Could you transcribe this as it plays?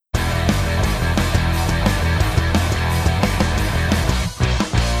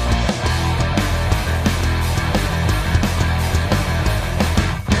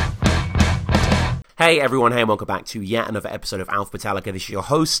Hey everyone, hey and welcome back to yet another episode of Alpha Metallica. This is your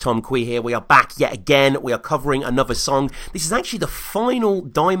host, Tom Quee here. We are back yet again. We are covering another song. This is actually the final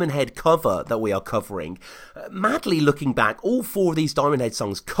Diamond Head cover that we are covering. Madly looking back, all four of these Diamond Head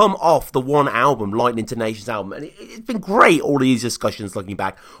songs come off the one album, Lightning to Nations album. And it's been great, all these discussions looking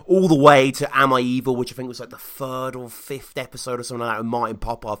back, all the way to Am I Evil, which I think was like the third or fifth episode or something like that with Martin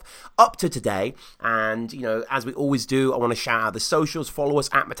Popoff, up to today. And, you know, as we always do, I want to shout out the socials. Follow us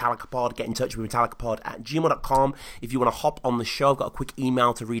at MetallicaPod. Get in touch with MetallicaPod at gmail.com if you want to hop on the show. I've got a quick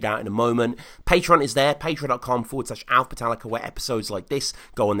email to read out in a moment. Patreon is there, patreon.com/AlphaMetallica, where episodes like this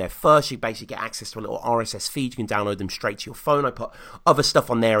go on there first. You basically get access to a little RSS feed. You can download them straight to your phone. I put other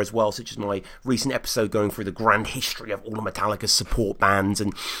stuff on there as well, such as my recent episode going through the grand history of all of Metallica's support bands.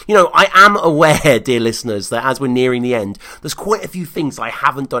 And, you know, I am aware, dear listeners, that as we're nearing the end, there's quite a few things I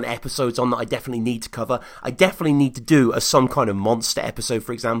haven't done episodes on that I definitely need to cover. I definitely need to do some kind of monster episode,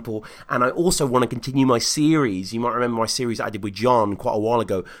 for example, and I also want to continue my series. You might remember my series that I did with John quite a while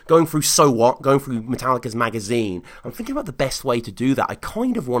ago, going through So What, going through Metallica's magazine. I'm thinking about the best way to do that. I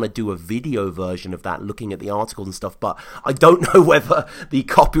kind of want to do a video version of that, looking at the articles and stuff, but I don't know whether the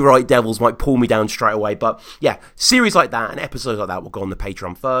copyright devils might pull me down straight away. But yeah, series like that and episodes like that will go on the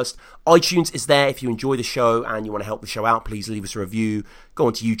Patreon first. iTunes is there if you enjoy the show and you want to help the show out. Please leave us a review. Go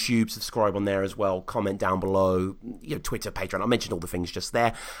onto YouTube, subscribe on there as well, comment down below, you know, Twitter, Patreon. I mentioned all the things just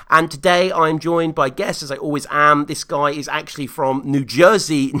there. And today I'm joined by guests, as I always am. This guy is actually from New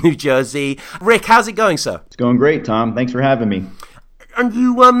Jersey, New Jersey. Rick, how's it going, sir? It's going great, Tom. Thanks for having me. And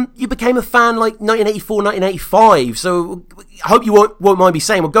you became a fan like 1984, 1985, so I hope you won't mind me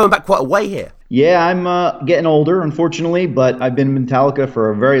saying we're going back quite a way here. Yeah, I'm getting older, unfortunately, but I've been Metallica for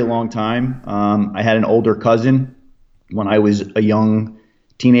a very long time. I had an older cousin when I was a young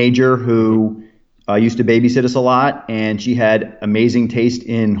teenager who used to babysit us a lot, and she had amazing taste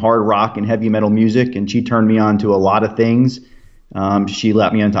in hard rock and heavy metal music, and she turned me on to a lot of things. She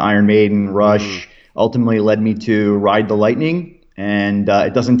let me into Iron Maiden, Rush, ultimately led me to Ride the Lightning, and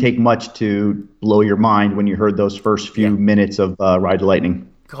it doesn't take much to blow your mind when you heard those first few minutes of Ride the Lightning.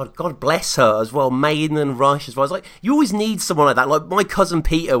 God bless her as well, Maiden and Rush as well. It's like, you always need someone like that. Like, my cousin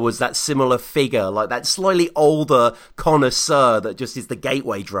Peter was that similar figure, like that slightly older connoisseur that just is the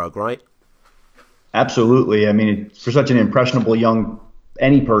gateway drug, right? Absolutely. I mean, for such an impressionable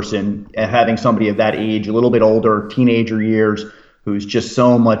any person, having somebody of that age, a little bit older, teenager years, who's just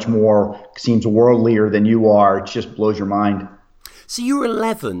so much more, seems worldlier than you are, it just blows your mind. So you were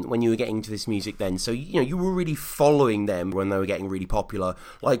 11 when you were getting into this music then, so you were really following them when they were getting really popular.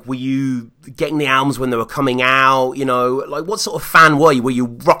 Like, were you getting the albums when they were coming out, like what sort of fan were you? Were you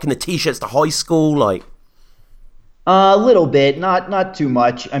rocking the t-shirts to high school, like? A little bit, not too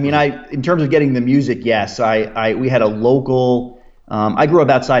much. I mean, in terms of getting the music, yes. We had a local. I grew up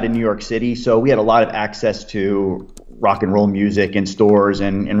outside of New York City, so we had a lot of access to rock and roll music in stores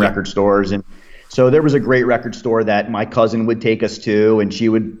and record stores, and so there was a great record store that my cousin would take us to, and she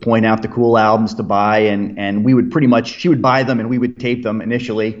would point out the cool albums to buy, and we would she would buy them and we would tape them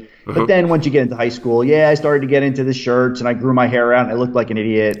initially. Mm-hmm. But then once you get into high school, I started to get into the shirts, and I grew my hair out and I looked like an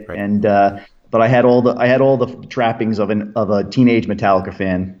idiot, right. And but I had all the trappings of a teenage Metallica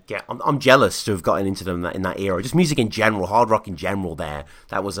fan. Yeah, I'm jealous to have gotten into them in that era. Just music in general, hard rock in general. That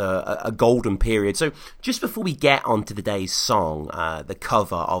was a golden period. So just before we get onto today's song, the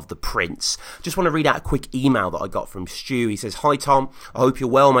cover of The Prince, just want to read out a quick email that I got from Stu. He says, "Hi Tom, I hope you're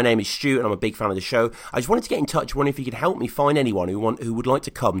well. My name is Stu, and I'm a big fan of the show. I just wanted to get in touch, wondering if you could help me find anyone who would like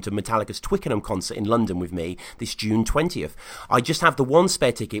to come to Metallica's Twickenham concert in London with me this June 20th. I just have the one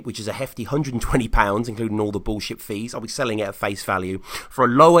spare ticket, which is a hefty £120, including all the bullshit fees. I'll be selling it at face value for a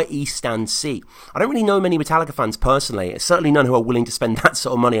lower East Stand seat. I don't really know many Metallica fans personally, certainly none who are willing to spend that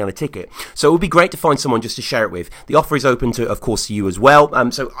sort of money on a ticket. So it would be great to find someone just to share it with. The offer is open to, of course, to you as well.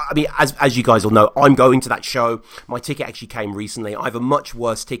 So, I mean, as you guys all know, I'm going to that show. My ticket actually came recently. I have a much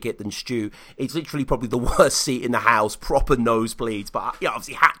worse ticket than Stu. It's literally probably the worst seat in the house, proper nosebleeds, but I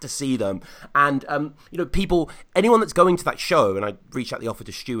obviously had to see them. And, anyone that's going to that show, and I reached out the offer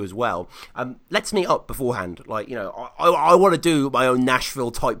to Stu as well, let's meet up beforehand. Like, I want to do my own Nashville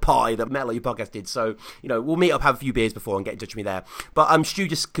type party that Metal Podcast did. So, we'll meet up, have a few beers before, and get in touch with me there. But Stu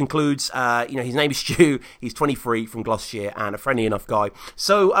just concludes, his name is Stu. He's 23 from Gloucestershire and a friendly enough guy.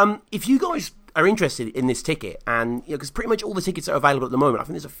 So, if you guys are interested in this ticket, and because pretty much all the tickets are available at the moment, I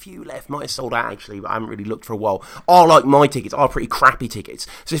think there's a few left, might have sold out actually, but I haven't really looked for a while, are like my tickets, are pretty crappy tickets.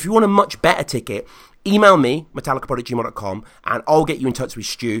 So if you want a much better ticket, email me, metallicapod@gmail.com, and I'll get you in touch with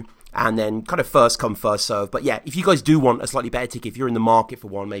Stu, and then kind of first come, first serve. But yeah, if you guys do want a slightly better ticket, if you're in the market for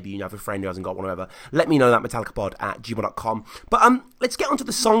one, maybe you have a friend who hasn't got one or whatever, let me know that, metallicapod@gmail.com. But let's get onto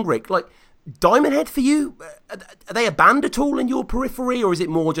the song, Rick. Like, Diamond Head for you, are they a band at all in your periphery, or is it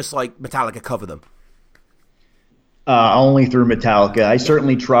more just like Metallica cover them? Only through Metallica. I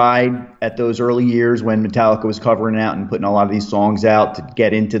certainly tried at those early years when Metallica was covering out and putting a lot of these songs out to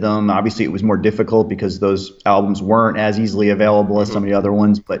get into them. Obviously, it was more difficult because those albums weren't as easily available as some of the other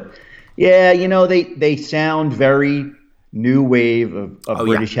ones. But yeah, they sound very new wave of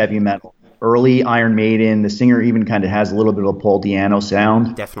British heavy metal. Early Iron Maiden. The singer even kind of has a little bit of a Paul Di'Anno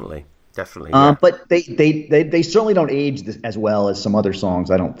sound. Definitely. Yeah. But they certainly don't age as well as some other songs,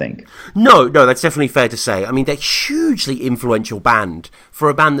 I don't think. No, that's definitely fair to say. I mean, they're a hugely influential band for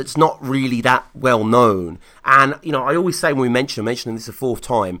a band that's not really that well known. And, I always say when we mention them this a fourth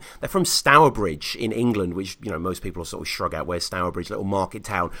time, they're from Stourbridge in England, which, most people sort of shrug out. Where's Stourbridge, little market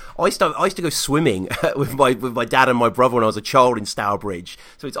town? I used to go swimming with my dad and my brother when I was a child in Stourbridge.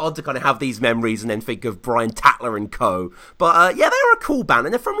 So it's odd to kind of have these memories and then think of Brian Tatler and co. But, yeah, they're a cool band.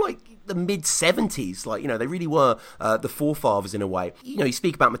 And they're from, the mid-70s, they really were the forefathers in a way. You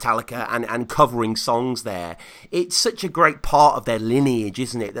speak about Metallica and covering songs there. It's such a great part of their lineage,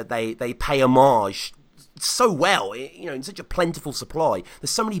 isn't it, that they pay homage so well, in such a plentiful supply.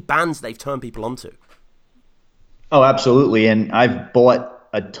 There's so many bands they've turned people onto. Oh, absolutely. And I've bought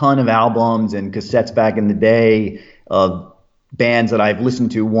a ton of albums and cassettes back in the day of bands that I've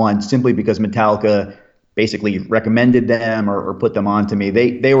listened to once simply because Metallica basically recommended them or put them on to me.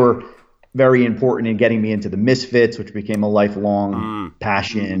 They were very important in getting me into the Misfits, which became a lifelong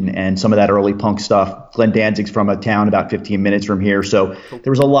passion, and some of that early punk stuff. Glenn Danzig's from a town about 15 minutes from here, so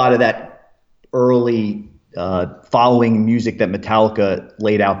there was a lot of that early following music that Metallica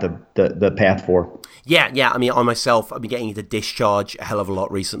laid out the path for. Yeah. I mean, I myself, I've been getting into Discharge a hell of a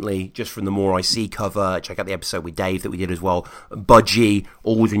lot recently, just from the More I See cover. Check out the episode with Dave that we did as well. Budgie,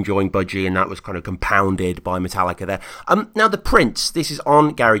 always enjoying Budgie, and that was kind of compounded by Metallica there. Now, The Prince, this is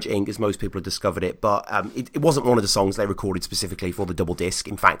on Garage Inc., as most people have discovered it, but it wasn't one of the songs they recorded specifically for the double disc.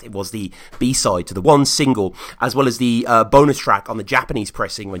 In fact, it was the B-side to the one single, as well as the bonus track on the Japanese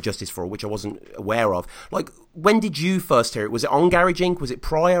pressing when Justice for All, which I wasn't aware of. When did you first hear it? Was it on Garage Inc.? Was it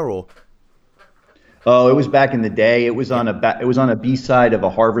prior, or...? Oh, it was back in the day. It was on a B-side of a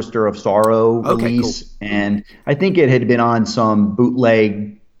Harvester of Sorrow release, cool. And I think it had been on some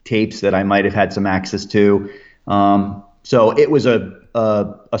bootleg tapes that I might have had some access to. So it was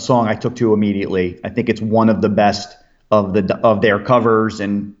a song I took to immediately. I think it's one of the best of their covers,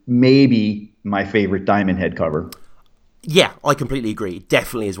 and maybe my favorite Diamond Head cover. Yeah, I completely agree. It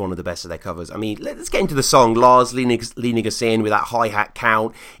definitely is one of the best of their covers. I mean, let's get into the song. Lars leading us in with that hi-hat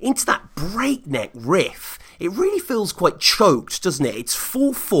count, into that breakneck riff. It really feels quite choked, doesn't it? It's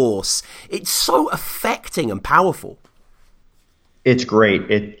full force. It's so affecting and powerful. It's great.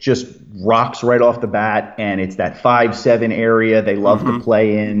 It just rocks right off the bat, and it's that 5/7 area they love to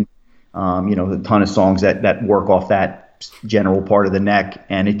play in. A ton of songs that work off that general part of the neck,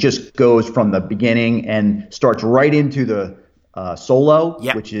 and it just goes from the beginning and starts right into the solo,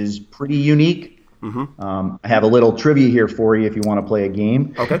 which is pretty unique. I have a little trivia here for you if you want to play a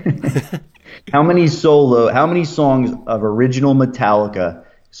game. Okay. How many songs of original Metallica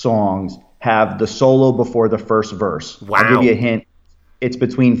songs have the solo before the first verse? Wow. I'll give you a hint. It's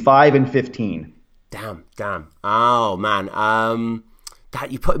between 5 and 15. Damn. Oh, man. That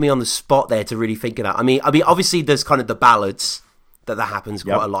you put me on the spot there to really think of that. I mean, obviously there's kind of the ballads that happens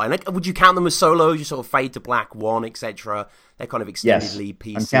quite a lot. And would you count them as solos? You sort of Fade to Black 1, etc. They're kind of extended lead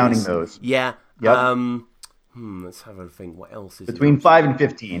pieces. I'm counting those. Yeah. Yep. Let's have a think. What else is between 5 and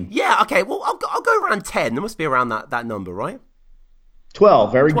 15? Yeah. Okay. Well, I'll go around 10. There must be around that number, right?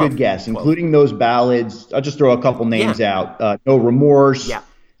 12. Very good guess, 12. Including those ballads. I'll just throw a couple names out. No Remorse. Yeah.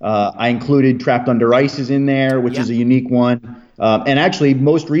 I included Trapped Under Ice is in there, which is a unique one. And actually,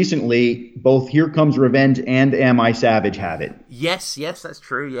 most recently, both Here Comes Revenge and Am I Savage have it. Yes, that's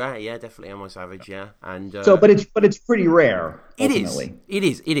true. Yeah, definitely Am I Savage. Yeah, and but it's pretty rare. Ultimately. It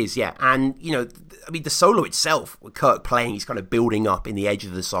is. Yeah, and the solo itself with Kirk playing, he's kind of building up in the edge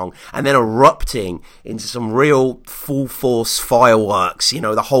of the song, and then erupting into some real full force fireworks.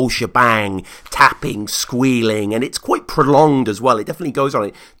 The whole shebang, tapping, squealing, and it's quite prolonged as well. It definitely goes on.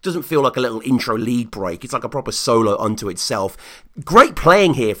 It doesn't feel like a little intro lead break. It's like a proper solo unto itself. Great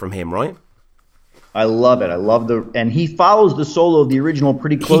playing here from him, right? I love it. And he follows the solo of the original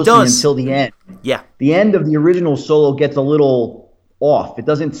pretty closely until the end. Yeah. The end of the original solo gets a little off. It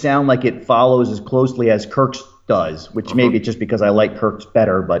doesn't sound like it follows as closely as Kirk's does, which maybe it's just because I like Kirk's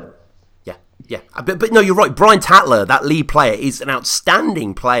better, but Yeah, but no, you're right. Brian Tatler, that lead player, is an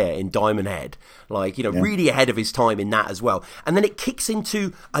outstanding player in Diamond Head. Like, really ahead of his time in that as well. And then it kicks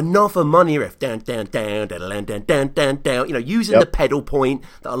into another money riff, down, down, down, down, down, down, down, down. Using the pedal point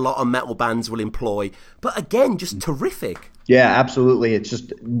that a lot of metal bands will employ. But again, just terrific. Yeah, absolutely. It's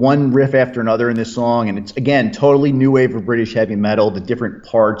just one riff after another in this song, and it's again totally new wave of British heavy metal. The different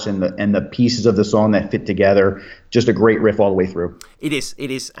parts and the pieces of the song that fit together. Just a great riff all the way through. It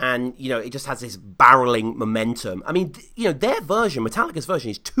is, and it just has this barreling momentum. I mean, their version, Metallica's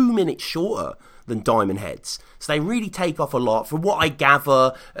version, is 2 minutes shorter than Diamond Head's, so they really take off a lot. From what I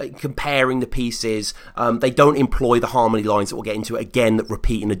gather, comparing the pieces, they don't employ the harmony lines that we'll get into again that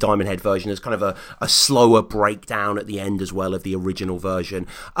repeat in the Diamond Head version. There's kind of a slower breakdown at the end as well of the original version.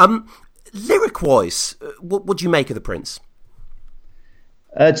 Lyric-wise, what do you make of the Prince?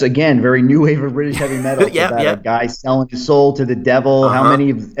 It's, again, very new wave of British heavy metal. It's about a guy selling his soul to the devil. How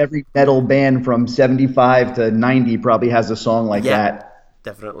many of every metal band from 75 to 90 probably has a song like that?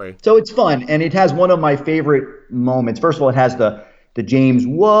 Definitely. So it's fun, and it has one of my favorite moments. First of all, it has the James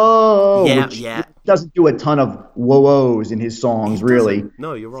whoa, which doesn't do a ton of whoa-ohs in his songs, really.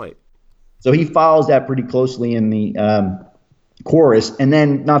 No, you're right. So he follows that pretty closely in the chorus. And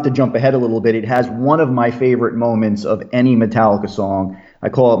then, not to jump ahead a little bit, it has one of my favorite moments of any Metallica song. I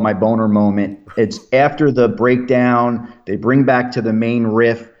call it my boner moment. It's after the breakdown, they bring back to the main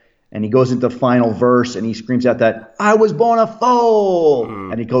riff, and he goes into the final verse, and he screams out that, "I was born a fool,"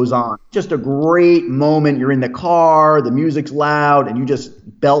 and he goes on. Just a great moment. You're in the car, the music's loud, and you just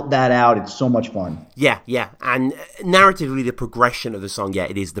belt that out. It's so much fun. Yeah. And narratively, the progression of the song,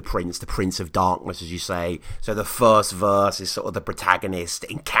 it is the Prince of Darkness, as you say. So the first verse is sort of the protagonist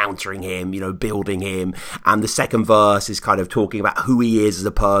encountering him, building him. And the second verse is kind of talking about who he is as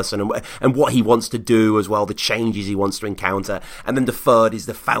a person and what he wants to do as well, the changes he wants to encounter. And then the third is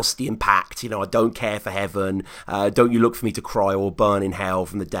the Faustian pact. I don't care for heaven. Don't you look for me to cry or burn in hell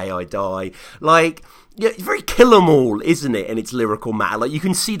from the day I die. Like... Yeah, it's very Kill 'Em All, isn't it, in its lyrical matter? Like, you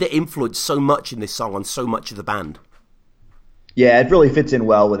can see the influence so much in this song on so much of the band. Yeah, it really fits in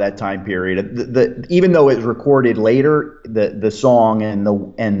well with that time period. Even though it was recorded later, the song and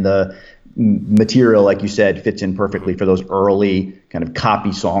the material, like you said, fits in perfectly for those early kind of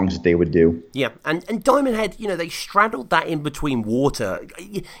copy songs that they would do. Yeah, and Diamond Head, they straddled that in between water.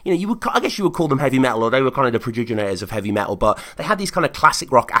 I guess you would call them heavy metal, or they were kind of the progenitors of heavy metal, but they had these kind of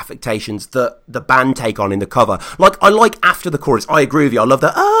classic rock affectations that the band take on in the cover. Like, I like after the chorus, I agree with you, I love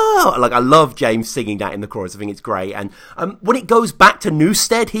that, I love James singing that in the chorus, I think it's great. And when it goes back to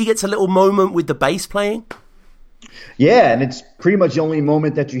Newstead, he gets a little moment with the bass playing. Yeah, and it's pretty much the only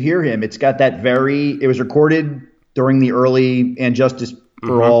moment that you hear him. It's got that it was recorded during the early And Justice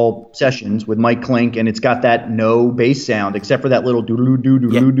for All sessions with Mike Klink, and it's got that no bass sound except for that little doodaloo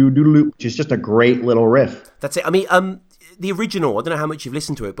doodaloo doodaloo, which is just a great little riff. That's it. I mean, the original, I don't know how much you've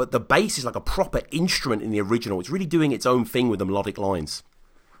listened to it, but the bass is like a proper instrument in the original. It's really doing its own thing with the melodic lines.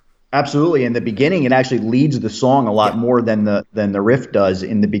 Absolutely. In the beginning, it actually leads the song a lot more than the riff does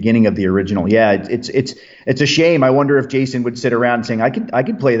in the beginning of the original. Yeah, it's a shame. I wonder if Jason would sit around saying, I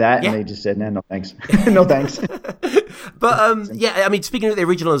could play that, and they just said, no thanks, no thanks. But I mean, speaking of the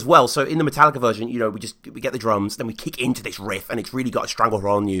original as well. So in the Metallica version, we get the drums, then we kick into this riff, and it's really got a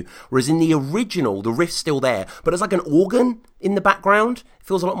stranglehold on you. Whereas in the original, the riff's still there, but it's like an organ in the background. It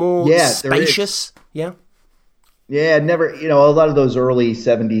feels a lot more spacious. Yeah. Yeah, never, a lot of those early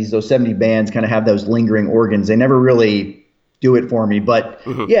 70s, those 70 bands kind of have those lingering organs. They never really do it for me. But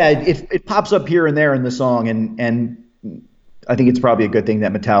it pops up here and there in the song. And I think it's probably a good thing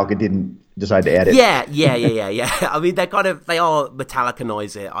that Metallica didn't decide to add it. Yeah. I mean, they are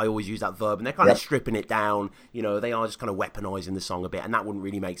Metallicanize it. I always use that verb, and they're kind of stripping it down. They are just kind of weaponizing the song a bit, and that wouldn't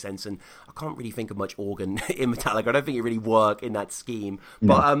really make sense. And I can't really think of much organ in Metallica. I don't think it really work in that scheme.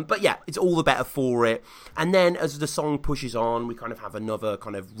 But yeah, it's all the better for it. And then as the song pushes on, we kind of have another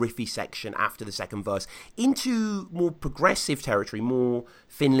kind of riffy section after the second verse into more progressive territory, more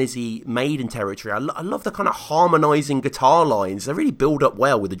Thin Lizzy Maiden territory. I love the kind of harmonizing guitar lines. They really build up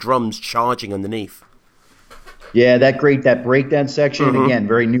well with the drums charging underneath. Yeah, that breakdown section, and again,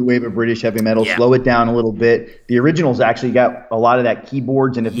 very new wave of British heavy metal. Yeah. Slow it down a little bit. The original's actually got a lot of that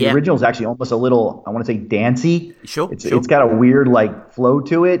keyboards, and the original's actually almost a little, I want to say, dancey. Sure. It's got a weird flow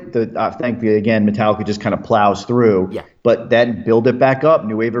to it. Thankfully, again, Metallica just kind of plows through. Yeah. But then build it back up.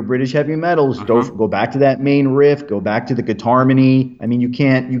 New wave of British heavy metals. Go back to that main riff. Go back to the guitar harmony. I mean, you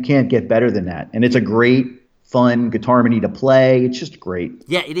can't get better than that. And it's a great, fun guitar harmony to play. It's just great.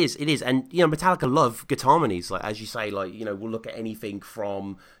 Yeah, it is. And Metallica love guitar harmonies. Like, as you say, we'll look at anything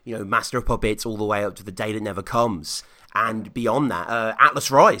from Master of Puppets all the way up to The Day That Never Comes, and beyond that,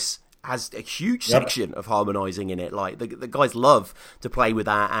 Atlas Rise. has a huge section of harmonizing in it. Like the guys love to play with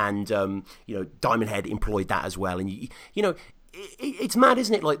that, and Diamond Head employed that as well. And it's mad,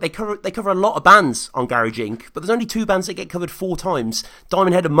 isn't it? Like they cover a lot of bands on Garage Inc., but there's only 2 bands that get covered 4 times: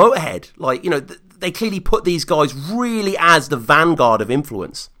 Diamond Head and Motorhead. Like they clearly put these guys really as the vanguard of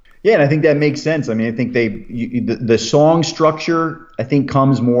influence. Yeah, and I think that makes sense. I mean, I think the song structure, I think,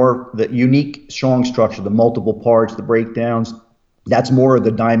 comes more, the unique song structure, the multiple parts, the breakdowns. That's more of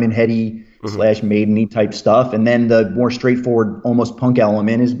the Diamond Heady / Maiden-y type stuff, and then the more straightforward, almost punk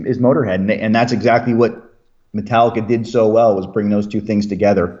element is Motorhead, and that's exactly what Metallica did so well, was bring those 2 things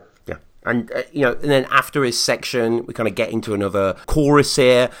together. Yeah, and and then after his section, we kind of get into another chorus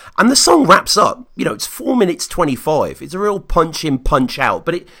here, and the song wraps up. It's 4 minutes 25. It's a real punch in, punch out,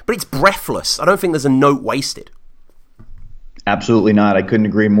 but it's breathless. I don't think there's a note wasted. Absolutely not. I couldn't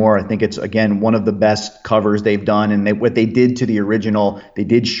agree more. I think it's, again, one of the best covers they've done, and what they did to the original, they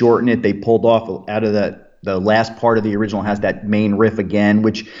did shorten it. They pulled off out of the last part of the original has that main riff again,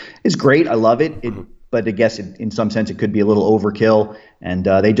 which is great. I love it. But I guess in some sense it could be a little overkill. And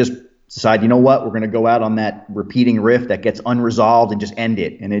they just decide, you know what, we're going to go out on that repeating riff that gets unresolved and just end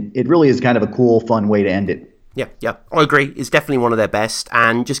it. And it really is kind of a cool, fun way to end it. Yeah, I agree. It's definitely one of their best.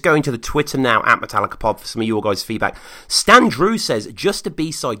 And just going to the Twitter now, at MetallicaPod, for some of your guys' feedback. Stan Drew says, just a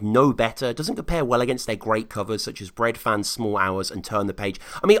B-side, no better. Doesn't compare well against their great covers, such as Bread Fans, Small Hours, and Turn the Page.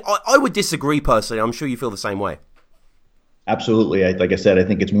 I mean, I would disagree personally. I'm sure you feel the same way. Absolutely. Like I said, I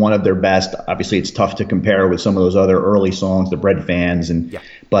think it's one of their best. Obviously, it's tough to compare with some of those other early songs, the Bread Fans,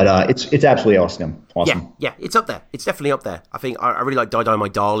 but it's absolutely awesome. Yeah, it's up there. It's definitely up there. I think I really like Die Die My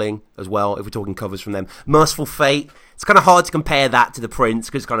Darling as well, if we're talking covers from them. Merciful Fate. It's kind of hard to compare that to the Prince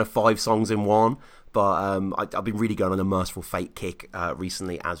because it's kind of 5 songs in one. But I've been really going on a Merciful Fate kick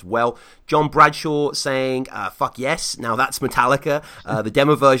recently as well. John Bradshaw saying, fuck yes, now that's Metallica. The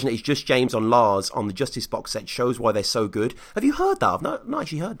demo version is just James on Lars on the Justice box set, shows why they're so good. Have you heard that? I've not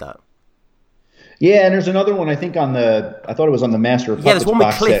actually heard that. Yeah, and there's another one, I think, I thought it was on the Master of Puppets. Yeah, there's one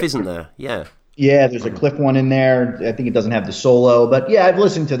with Cliff, set. Isn't there? Yeah. Yeah, there's a Cliff one in there. I think it doesn't have the solo, but yeah, I've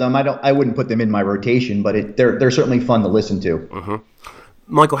listened to them. I wouldn't put them in my rotation, but they're certainly fun to listen to. Mm-hmm.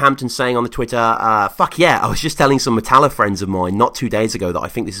 Michael Hampton saying on the Twitter, fuck yeah, I was just telling some Metallica friends of mine not 2 days ago that I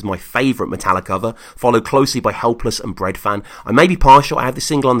think this is my favourite Metallica cover, followed closely by Helpless and Bread Fan. I may be partial, I have the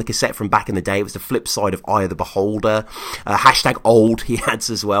single on the cassette from back in the day, it was the flip side of Eye of the Beholder. Hashtag old, he adds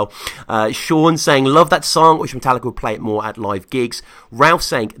as well. Sean saying, love that song, wish Metallica would play it more at live gigs. Ralph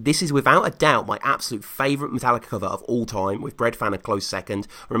saying, this is without a doubt my absolute favourite Metallica cover of all time, with Bread Fan a close second.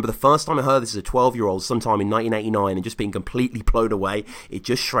 I remember the first time I heard this as a 12-year-old sometime in 1989 and just being completely blown away. It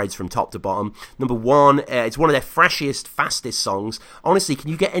just shreds from top to bottom. Number 1, it's one of their freshiest, fastest songs. Honestly,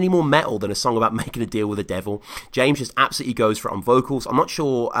 can you get any more metal than a song about making a deal with the devil? James just absolutely goes for it on vocals. I'm not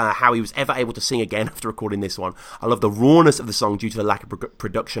sure how he was ever able to sing again after recording this one. I love the rawness of the song due to the lack of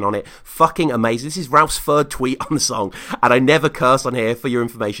production on it. Fucking amazing. This is Ralph's 3rd tweet on the song, and I never curse on here, for your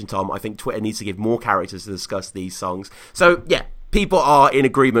information, Tom. I think Twitter needs to give more characters to discuss these songs. So, yeah. People are in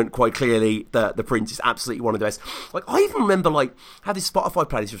agreement quite clearly that the Prince is absolutely one of the best. Like, I even remember, how this Spotify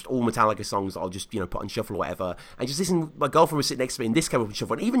playlist just all Metallica songs that I'll just, put on shuffle or whatever, and just listen. My girlfriend was sitting next to me, and this came up on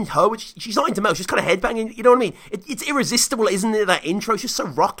shuffle, and even her, she's not into metal, she's kind of headbanging, you know what I mean? It's irresistible, isn't it, that intro? It's just so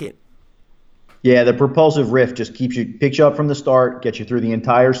rocking. Yeah, the propulsive riff just picks you up from the start, gets you through the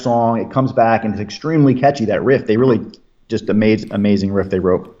entire song, it comes back, and it's extremely catchy, that riff. They really just amazing riff they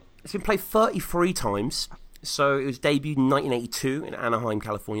wrote. It's been played 33 times. So it was debuted in 1982 in Anaheim,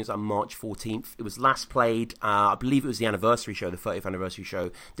 California. It was on March 14th. It was last played, I believe it was the anniversary show, the 30th anniversary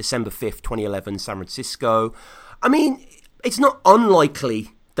show, December 5th, 2011, San Francisco. I mean, it's not unlikely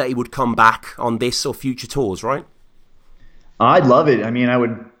that he would come back on this or future tours, right? I'd love it. I mean, I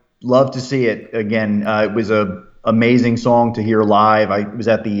would love to see it again. It was a amazing song to hear live. I was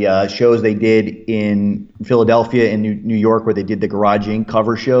at the shows they did in Philadelphia and New York where they did the Garage Inc.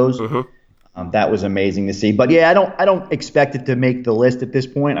 cover shows. Mm-hmm. That was amazing to see. But yeah, I don't expect it to make the list at this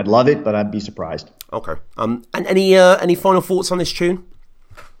point. I'd love it, but I'd be surprised. Okay. And any final thoughts on this tune?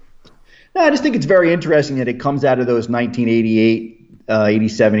 No, I just think it's very interesting that it comes out of those 1988,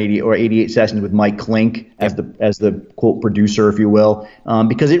 87, 80, or 88 sessions with Mike Klink as the quote producer, if you will,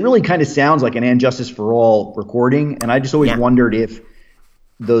 because it really kind of sounds like an And Justice for All recording. And I just always wondered if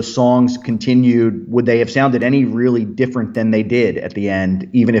those songs continued, would they have sounded any really different than they did at the end,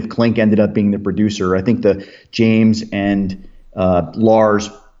 even if Klink ended up being the producer? I think the James and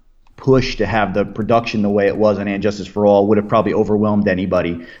Lars push to have the production the way it was on And Justice for All would have probably overwhelmed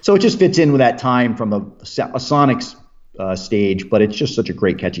anybody. So it just fits in with that time from a Sonics stage, but it's just such a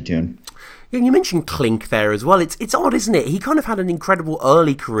great catchy tune. Yeah, and you mentioned Clink there as well. It's odd, isn't it? He kind of had an incredible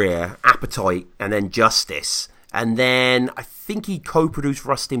early career, Appetite, and then Justice. And then I think he co-produced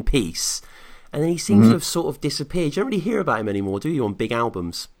Rust in Peace. And then he seems to have sort of disappeared. You don't really hear about him anymore, do you, on big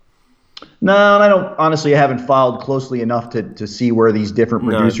albums? No, I don't. Honestly, I haven't followed closely enough to see where these different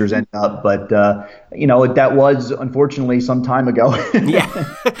producers end up. But that was unfortunately some time ago.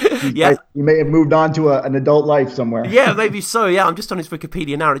 Yeah, yeah. He may have moved on to an adult life somewhere. Yeah, maybe so. Yeah, I'm just on his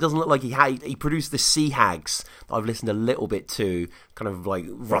Wikipedia now, and it doesn't look like he produced the Sea Hags that I've listened a little bit to, kind of like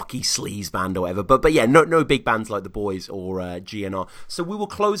rocky sleaze band or whatever. But yeah, no big bands like the Boys or GNR. So we will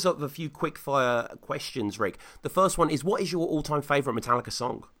close up with a few quick fire questions, Rick. The first one is, what is your all-time favorite Metallica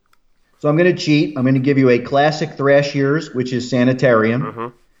song? So I'm going to cheat. I'm going to give you a classic thrash years, which is Sanitarium. Mm-hmm.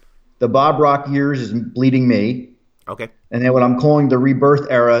 The Bob Rock years is Bleeding Me. Okay. And then what I'm calling the Rebirth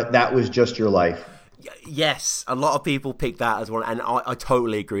era, that was Just Your Life. Yes, a lot of people pick that as one, and I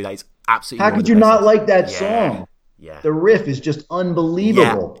totally agree. That is absolutely. How could you not like that song? Yeah. The riff is just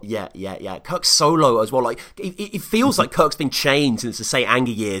unbelievable. Yeah. Kirk's solo as well. Like it feels like Kirk's been chained since the Say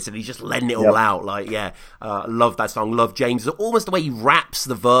Anger years, and he's just letting it all out. Like, love that song. Love James. Almost the way he raps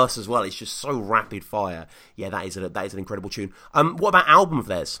the verse as well. It's just so rapid fire. Yeah, that is an incredible tune. What about album of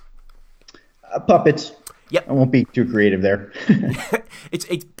theirs? Puppets. Yep. I won't be too creative there.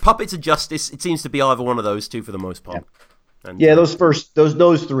 It's Puppets and Justice. It seems to be either one of those two for the most part. Yeah. And,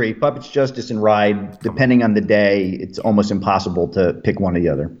 those three, Puppets, Justice, and Ride, depending on the day, it's almost impossible to pick one or the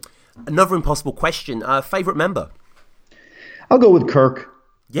other. Another impossible question. Favorite member? I'll go with Kirk.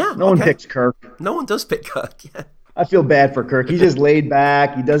 Yeah. No one picks Kirk. No one does pick Kirk, yeah. I feel bad for Kirk. He's just laid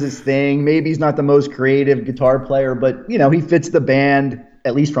back. He does his thing. Maybe he's not the most creative guitar player, but, he fits the band,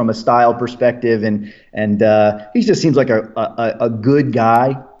 at least from a style perspective, and he just seems like a good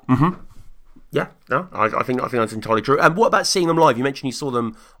guy. Mm-hmm. Yeah, no, I think that's entirely true. And what about seeing them live? You mentioned you saw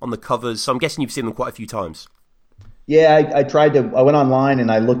them on the covers, so I'm guessing you've seen them quite a few times. Yeah, I went online and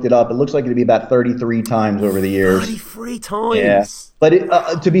I looked it up. It looks like it'd be about 33 times over the years. 33 times? Yeah.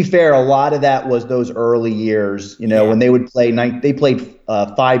 But to be fair, a lot of that was those early years, when they would play. They played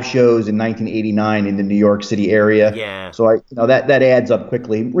 5 shows in 1989 in the New York City area. Yeah. So that adds up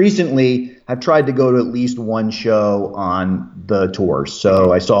quickly. Recently, I've tried to go to at least one show on the tours.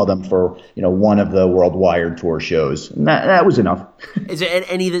 So I saw them for one of the Worldwide tour shows, and that was enough. Is there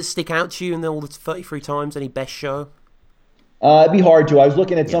any that stick out to you in all the 33 times? Any best show? It'd be hard to. I was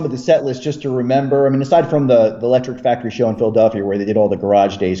looking at some of the set lists just to remember. I mean, aside from the Electric Factory show in Philadelphia where they did all the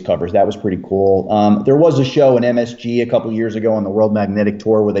Garage Days covers, that was pretty cool. There was a show in MSG a couple years ago on the World Magnetic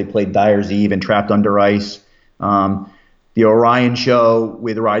Tour where they played Dyer's Eve and Trapped Under Ice. The Orion show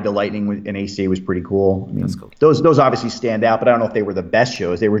with Ride the Lightning in AC was pretty cool. I mean, that's cool. Those obviously stand out, but I don't know if they were the best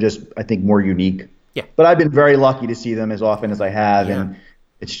shows. They were just, I think, more unique. Yeah. But I've been very lucky to see them as often as I have, and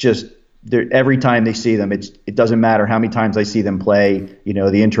it's just every time they see them, it doesn't matter how many times I see them play.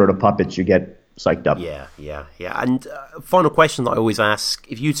 The intro to Puppets, you get psyched up. Yeah. And final question that I always ask: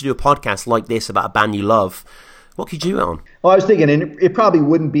 if you were to do a podcast like this about a band you love, what could you do it on? Well, I was thinking, and it probably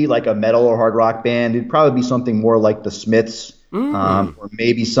wouldn't be like a metal or hard rock band. It'd probably be something more like the Smiths, or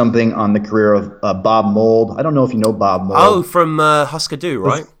maybe something on the career of Bob Mould. I don't know if you know Bob Mould. Oh, from Husker Du,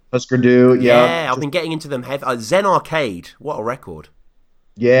 right? Husker Du, yeah. Yeah, I've been getting into them heavy. Zen Arcade, what a record.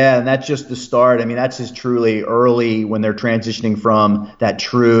 Yeah, and that's just the start. I mean, that's just truly early when they're transitioning from that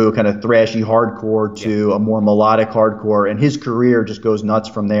true kind of thrashy hardcore to a more melodic hardcore, and his career just goes nuts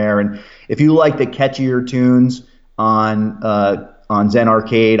from there. And if you like the catchier tunes on Zen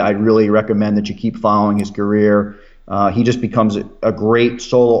Arcade, I'd really recommend that you keep following his career. He just becomes a great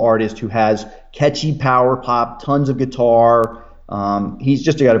solo artist who has catchy power pop, tons of guitar. He's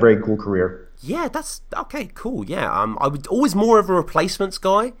just got a very cool career. Yeah, that's okay. Cool. Yeah, I was always more of a Replacements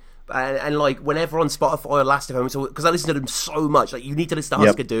guy, and like whenever on Spotify or Last.fm, because I listen to them so much. Like you need to listen to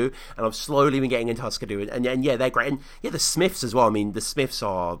Husker Du, and I've slowly been getting into Husker Du, and yeah, they're great. And yeah, the Smiths as well. I mean, the Smiths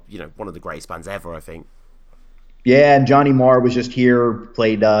are one of the greatest bands ever, I think. Yeah, and Johnny Marr was just here,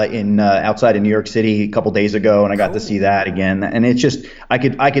 played in outside of New York City a couple days ago, and I got to see that again. And it's just I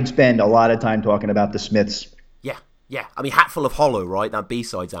could spend a lot of time talking about the Smiths. Yeah. I mean, Hatful of Hollow, right? That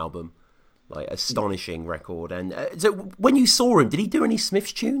B-sides album. Like, astonishing record. And so when you saw him, did he do any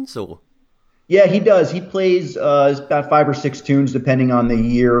Smiths tunes or? Yeah, he does. He plays about 5 or 6 tunes depending on the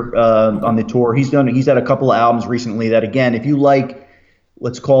year on the tour. He's had a couple of albums recently that, again, if you like,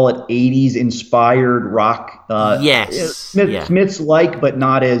 let's call it 80s inspired rock. Smiths like, but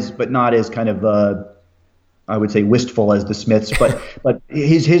not as kind of I would say wistful as the Smiths, but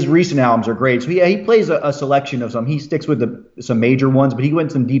his recent albums are great. So he plays a selection of some. He sticks with some major ones, but he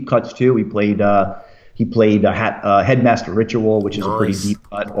went some deep cuts too. He He played Headmaster Ritual, which is a pretty deep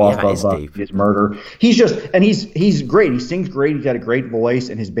cut off of his Murder. He's great. He sings great. He's got a great voice,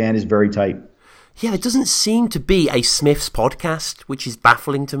 and his band is very tight. Yeah, there doesn't seem to be a Smiths podcast, which is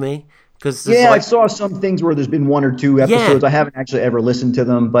baffling to me. I saw some things where there's been 1 or 2 episodes. I haven't actually ever listened to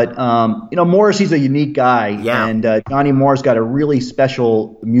them, but Morrissey's a unique guy, and Johnny Moore's got a really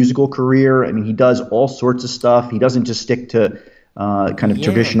special musical career. I mean, he does all sorts of stuff. He doesn't just stick to kind of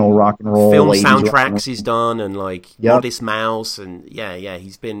traditional rock and roll. Film soundtracks he's done, and Modest Mouse, and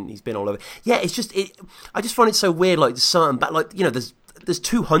he's been all over. Yeah, it's just I just find it so weird. Like there's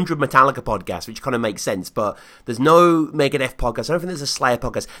 200 Metallica podcasts, which kind of makes sense, but there's no Megadeth podcast. I don't think there's a Slayer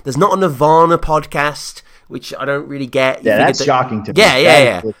podcast. There's not a Nirvana podcast, which I don't really get. Yeah, that's shocking to me.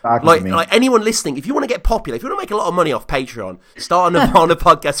 Yeah. Like anyone listening, if you want to get popular, if you want to make a lot of money off Patreon, start a Nirvana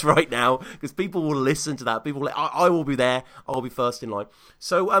podcast right now, because people will listen to that. I will be there. I'll be first in line.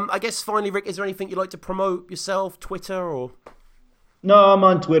 So I guess finally, Rick, is there anything you'd like to promote yourself, Twitter or... No, I'm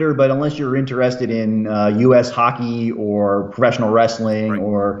on Twitter, but unless you're interested in U.S. hockey or professional wrestling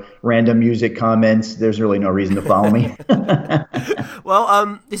or random music comments, there's really no reason to follow me.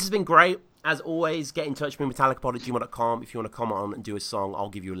 Well, this has been great. As always, get in touch with me, metallicapod@gmail.com. If you want to comment on and do a song,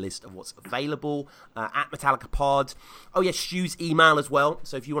 I'll give you a list of what's available at metallicapod. Oh, yes, Stu's email as well.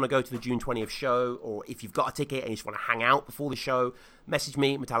 So if you want to go to the June 20th show, or if you've got a ticket and you just want to hang out before the show, message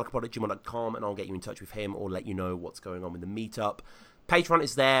me, metallicapod@gmail.com, and I'll get you in touch with him or let you know what's going on with the meetup. Patreon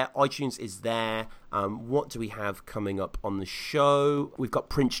is there, iTunes is there. What do we have coming up on the show? We've got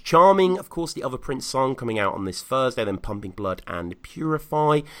Prince Charming, of course, the other Prince song coming out on this Thursday, then Pumping Blood and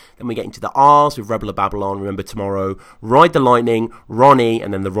Purify. Then we get into the R's with Rebel of Babylon, Remember Tomorrow, Ride the Lightning, Ronnie,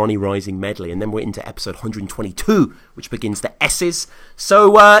 and then the Ronnie Rising medley. And then we're into episode 122, which begins the S's.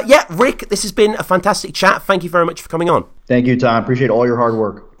 So, Rick, this has been a fantastic chat. Thank you very much for coming on. Thank you, Tom. Appreciate all your hard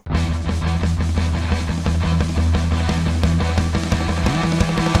work.